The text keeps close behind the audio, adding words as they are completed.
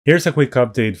Here's a quick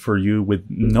update for you with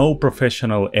no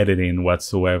professional editing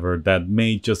whatsoever that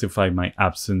may justify my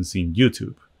absence in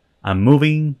YouTube. I'm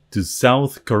moving to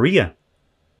South Korea.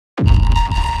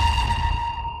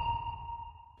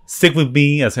 Stick with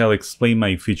me as I'll explain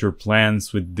my future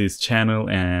plans with this channel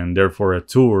and therefore a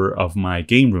tour of my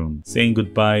game room, saying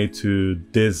goodbye to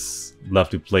this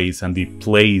lovely place and the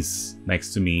place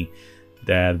next to me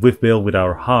that we've built with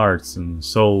our hearts and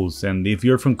souls. And if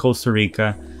you're from Costa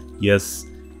Rica, yes,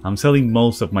 I'm selling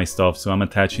most of my stuff, so I'm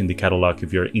attaching the catalog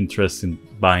if you're interested in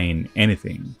buying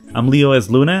anything. I'm Leo S.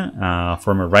 Luna,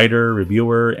 former writer,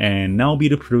 reviewer, and now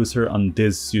video producer on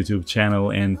this YouTube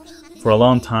channel, and for a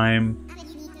long time,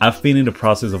 I've been in the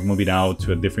process of moving out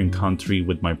to a different country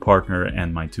with my partner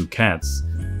and my two cats,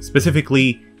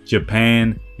 specifically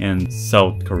Japan and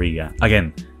South Korea.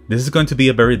 Again, this is going to be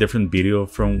a very different video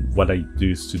from what I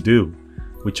used to do,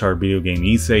 which are video game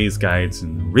essays, guides,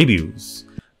 and reviews.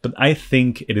 But I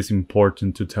think it is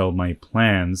important to tell my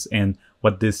plans and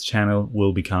what this channel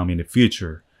will become in the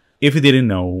future. If you didn't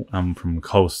know, I'm from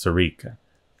Costa Rica.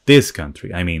 This country.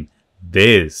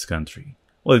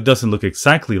 Well, it doesn't look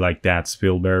exactly like that,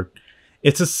 Spielberg.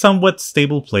 It's a somewhat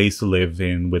stable place to live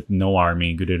in with no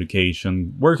army, good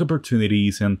education, work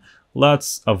opportunities, and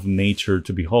lots of nature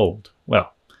to behold.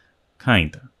 Well,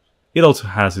 kinda. It also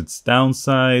has its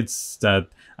downsides that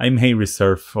I may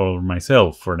reserve for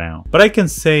myself for now. But I can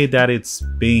say that it's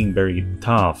being very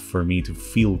tough for me to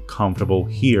feel comfortable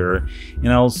here, and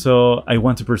also I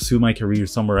want to pursue my career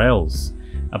somewhere else.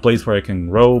 A place where I can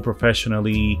grow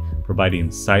professionally, provide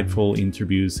insightful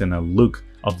interviews, and a look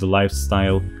of the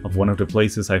lifestyle of one of the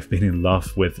places I've been in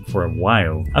love with for a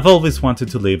while. I've always wanted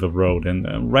to live abroad,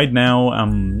 and right now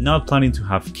I'm not planning to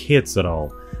have kids at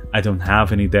all. I don't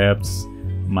have any debts.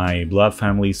 My blood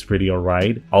family is pretty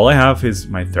alright. All I have is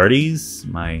my 30s,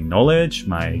 my knowledge,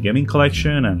 my gaming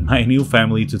collection, and my new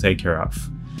family to take care of.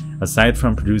 Aside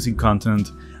from producing content,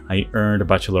 I earned a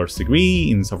bachelor's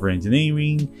degree in software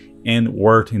engineering and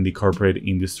worked in the corporate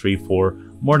industry for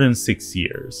more than 6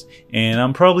 years. And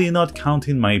I'm probably not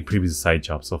counting my previous side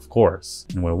jobs, of course.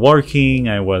 And while working,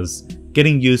 I was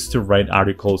getting used to write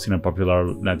articles in a popular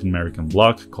Latin American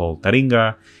blog called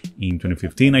Taringa. In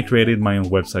 2015, I created my own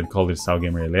website called Estado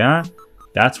Gamer.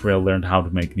 That's where I learned how to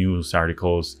make news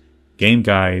articles, game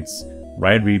guides,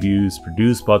 write reviews,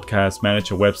 produce podcasts,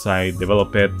 manage a website,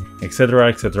 develop it, etc,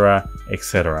 etc,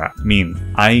 etc. I mean,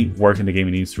 I work in the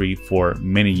gaming industry for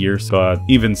many years, but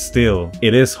even still,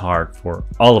 it is hard for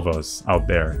all of us out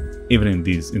there, even in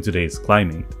today's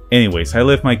climate. Anyways, I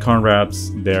left my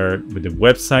comrades there with the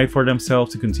website for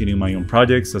themselves to continue my own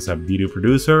projects as a video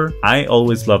producer. I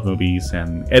always love movies,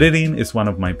 and editing is one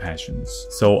of my passions.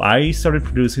 So I started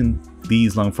producing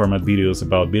these long format videos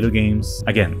about video games.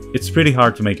 Again, it's pretty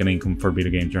hard to make an income for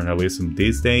video game journalism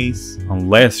these days,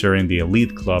 unless you're in the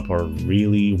elite club or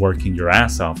really working your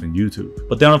ass off on YouTube.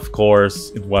 But then of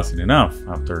course, it wasn't enough.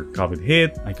 After COVID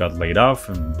hit, I got laid off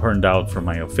and burned out from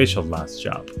my official last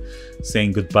job,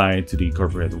 saying goodbye to the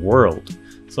corporate world.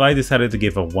 So I decided to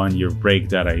give a 1-year break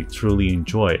that I truly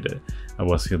enjoyed. I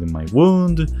was healing my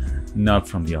wound, not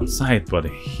from the outside, but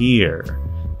here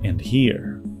and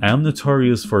here. I am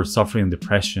notorious for suffering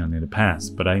depression in the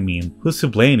past, but I mean, who's to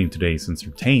blame in today's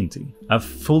uncertainty? I've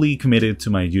fully committed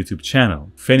to my YouTube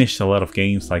channel, finished a lot of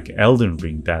games like Elden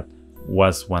Ring, that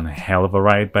was one hell of a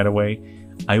ride by the way.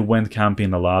 I went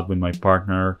camping a lot with my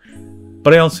partner,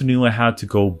 but I also knew I had to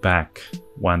go back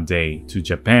one day to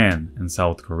Japan and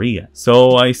South Korea.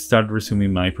 So I started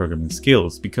resuming my programming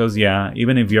skills because yeah,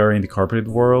 even if you're in the corporate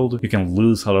world, you can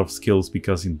lose a lot of skills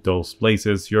because in those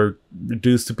places you're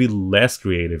reduced to be less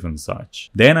creative and such.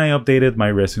 Then I updated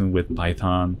my resume with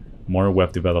Python, more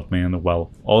web development,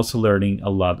 while also learning a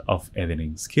lot of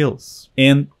editing skills.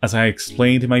 And as I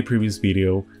explained in my previous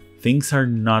video, things are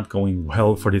not going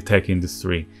well for the tech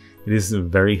industry. It is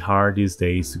very hard these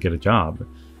days to get a job.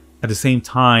 At the same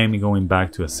time, going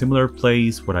back to a similar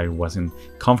place where I wasn't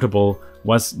comfortable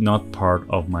was not part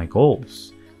of my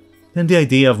goals. Then the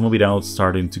idea of moving out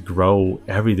started to grow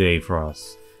every day for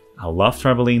us. I love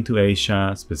traveling to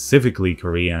Asia, specifically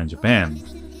Korea and Japan.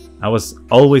 I was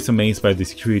always amazed by the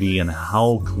security and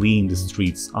how clean the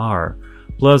streets are,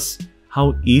 plus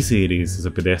how easy it is as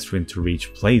a pedestrian to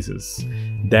reach places.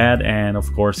 That and of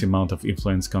course the amount of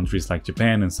influence countries like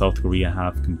Japan and South Korea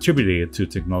have contributed to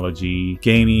technology,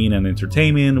 gaming and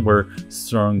entertainment were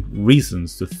strong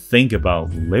reasons to think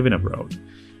about living abroad.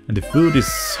 And the food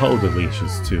is so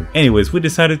delicious too. Anyways, we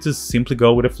decided to simply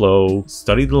go with the flow,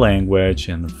 study the language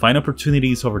and find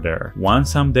opportunities over there.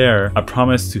 Once I'm there, I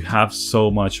promise to have so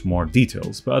much more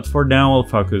details, but for now I'll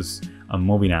focus on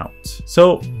moving out.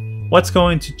 So what's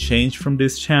going to change from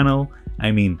this channel?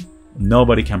 I mean,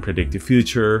 nobody can predict the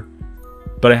future,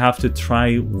 but I have to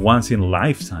try once in a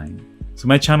lifetime. So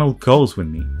my channel goes with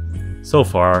me. So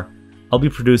far, I'll be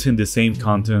producing the same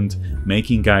content,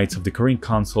 making guides of the current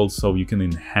consoles so you can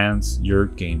enhance your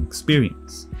game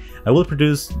experience. I will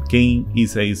produce game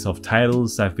essays of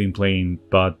titles I've been playing,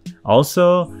 but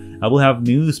also I will have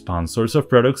new sponsors of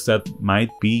products that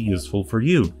might be useful for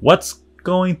you. What's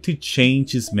going to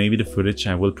change is maybe the footage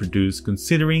I will produce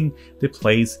considering the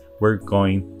place we're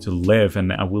going to live,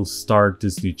 and I will start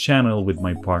this new channel with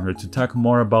my partner to talk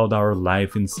more about our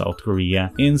life in South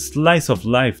Korea in slice of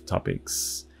life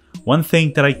topics. One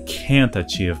thing that I can't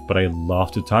achieve but I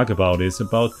love to talk about is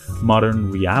about modern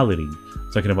reality,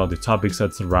 talking about the topics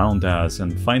that surround us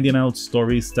and finding out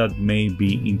stories that may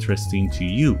be interesting to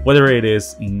you, whether it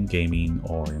is in gaming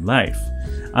or in life.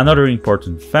 Another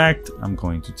important fact I'm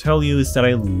going to tell you is that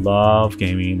I love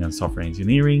gaming and software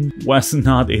engineering was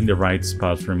not in the right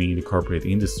spot for me in the corporate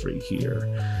industry here.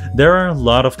 There are a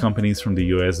lot of companies from the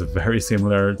US very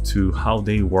similar to how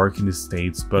they work in the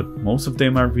States, but most of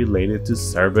them are related to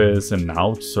service and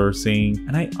outsourcing,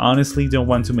 and I honestly don't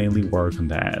want to mainly work on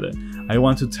that. I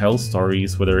want to tell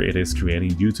stories, whether it is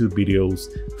creating YouTube videos,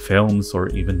 films, or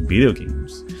even video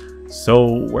games.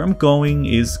 So where I'm going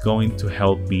is going to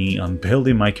help me on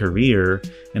building my career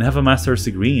and have a master's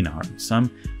degree in arts.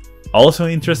 I'm also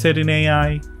interested in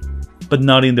AI, but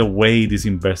not in the way these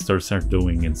investors are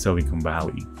doing in Silicon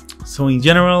Valley. So in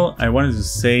general, I wanted to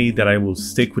say that I will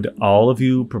stick with all of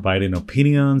you, providing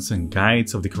opinions and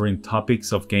guides of the current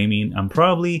topics of gaming and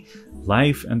probably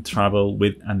life and travel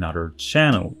with another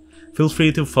channel. Feel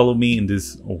free to follow me in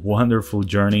this wonderful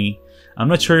journey. I'm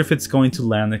not sure if it's going to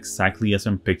land exactly as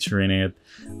I'm picturing it,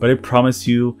 but I promise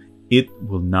you it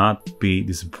will not be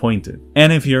disappointed.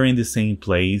 And if you're in the same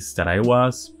place that I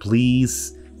was,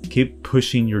 please keep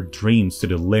pushing your dreams to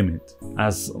the limit,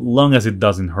 as long as it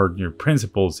doesn't hurt your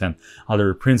principles and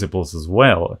other principles as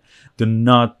well. Do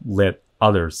not let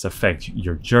others affect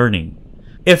your journey.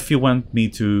 If you want me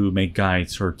to make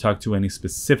guides or talk to any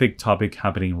specific topic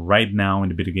happening right now in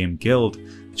the video game guild,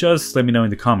 just let me know in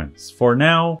the comments. For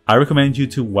now, I recommend you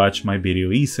to watch my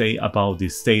video essay about the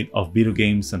state of video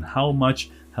games and how much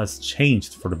has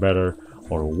changed for the better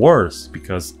or worse,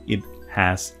 because it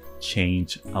has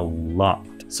changed a lot.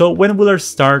 So when will I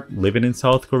start living in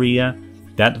South Korea?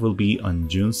 That will be on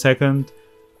June 2nd.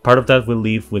 Part of that will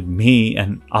live with me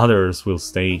and others will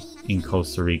stay in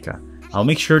Costa Rica. I'll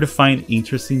make sure to find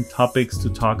interesting topics to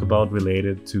talk about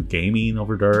related to gaming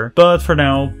over there. But for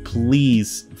now,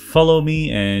 please follow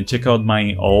me and check out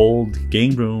my old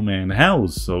game room and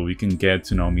house so you can get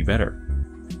to know me better.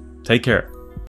 Take care.